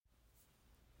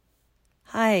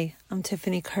Hi, I'm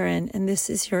Tiffany Curran, and this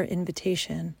is your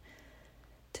invitation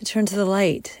to turn to the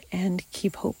light and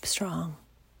keep hope strong.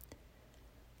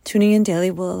 Tuning in daily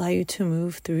will allow you to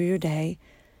move through your day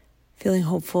feeling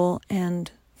hopeful and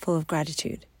full of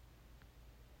gratitude.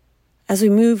 As we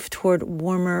move toward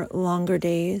warmer, longer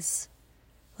days,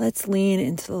 let's lean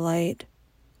into the light,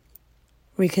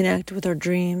 reconnect with our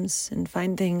dreams, and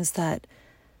find things that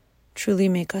truly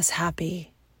make us happy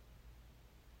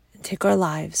and take our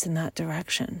lives in that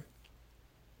direction.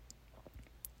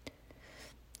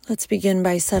 Let's begin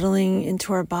by settling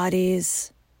into our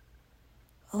bodies,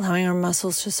 allowing our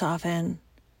muscles to soften,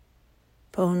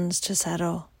 bones to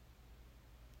settle.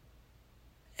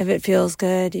 If it feels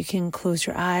good, you can close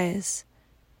your eyes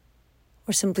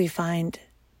or simply find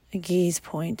a gaze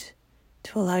point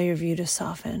to allow your view to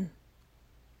soften.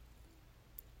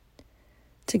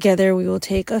 Together, we will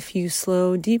take a few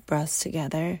slow, deep breaths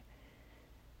together,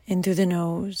 in through the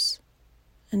nose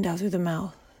and out through the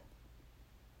mouth.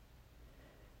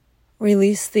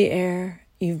 Release the air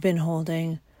you've been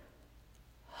holding.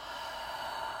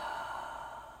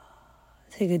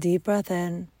 Take a deep breath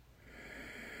in.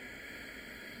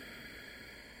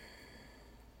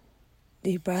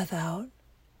 Deep breath out.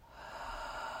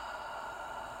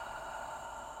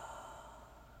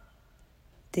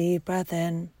 Deep breath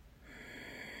in.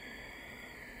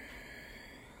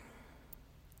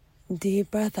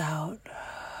 Deep breath out.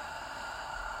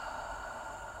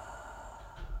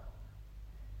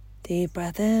 Deep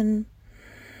breath in.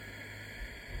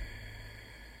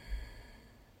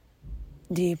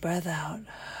 Deep breath out.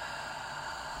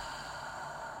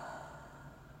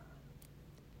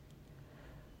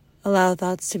 Allow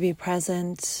thoughts to be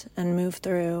present and move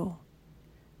through,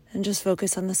 and just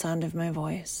focus on the sound of my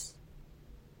voice.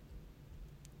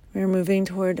 We're moving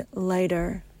toward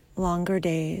lighter, longer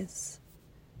days.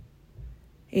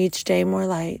 Each day more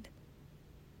light,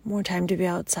 more time to be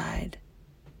outside,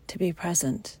 to be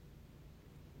present.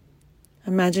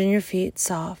 Imagine your feet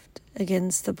soft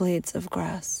against the blades of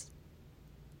grass.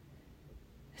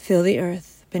 Feel the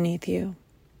earth beneath you.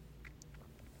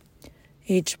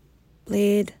 Each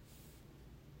blade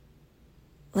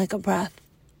like a breath,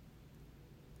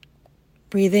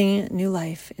 breathing new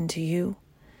life into you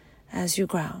as you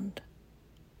ground.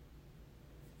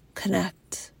 Connect.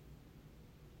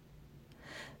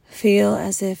 Feel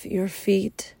as if your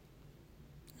feet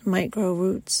might grow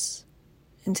roots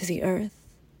into the earth,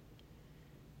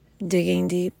 digging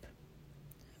deep,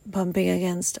 bumping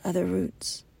against other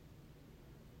roots.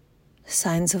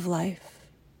 Signs of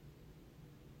life,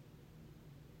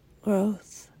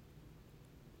 growth,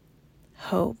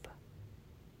 hope,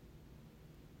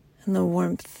 and the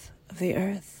warmth of the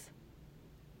earth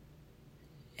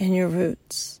in your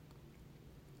roots.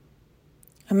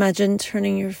 Imagine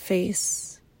turning your face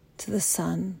to the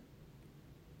sun,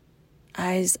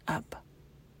 eyes up,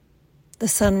 the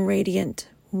sun radiant,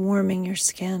 warming your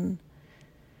skin,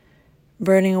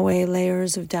 burning away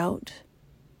layers of doubt,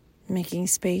 making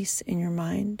space in your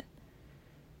mind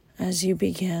as you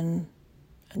begin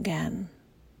again.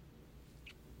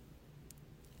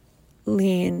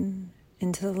 Lean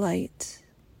into the light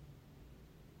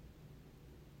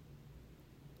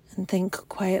and think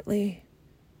quietly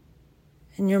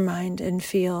in your mind and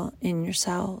feel in your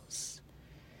cells.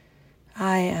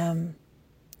 I am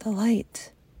the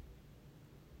light.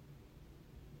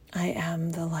 I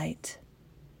am the light.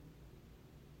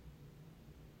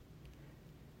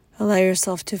 Allow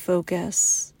yourself to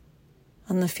focus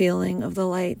on the feeling of the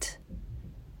light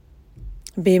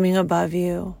beaming above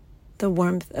you, the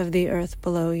warmth of the earth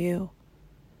below you,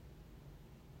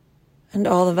 and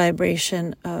all the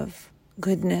vibration of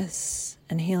goodness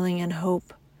and healing and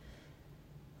hope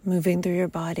moving through your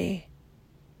body.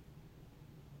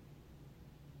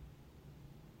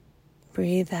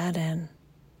 Breathe that in.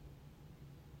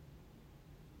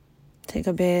 Take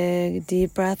a big,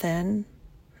 deep breath in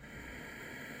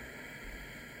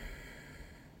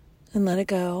and let it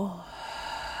go.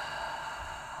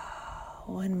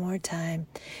 One more time.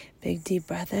 Big, deep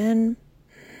breath in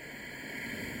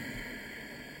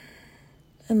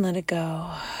and let it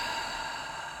go.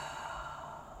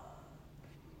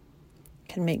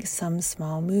 You can make some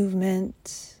small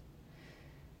movement.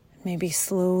 Maybe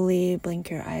slowly blink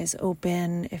your eyes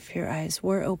open. If your eyes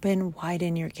were open,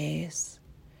 widen your gaze.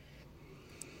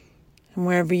 And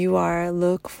wherever you are,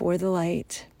 look for the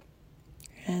light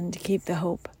and keep the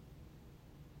hope.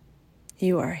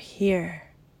 You are here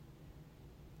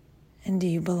and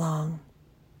you belong.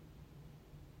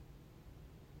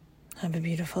 Have a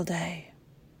beautiful day.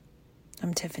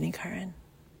 I'm Tiffany Curran.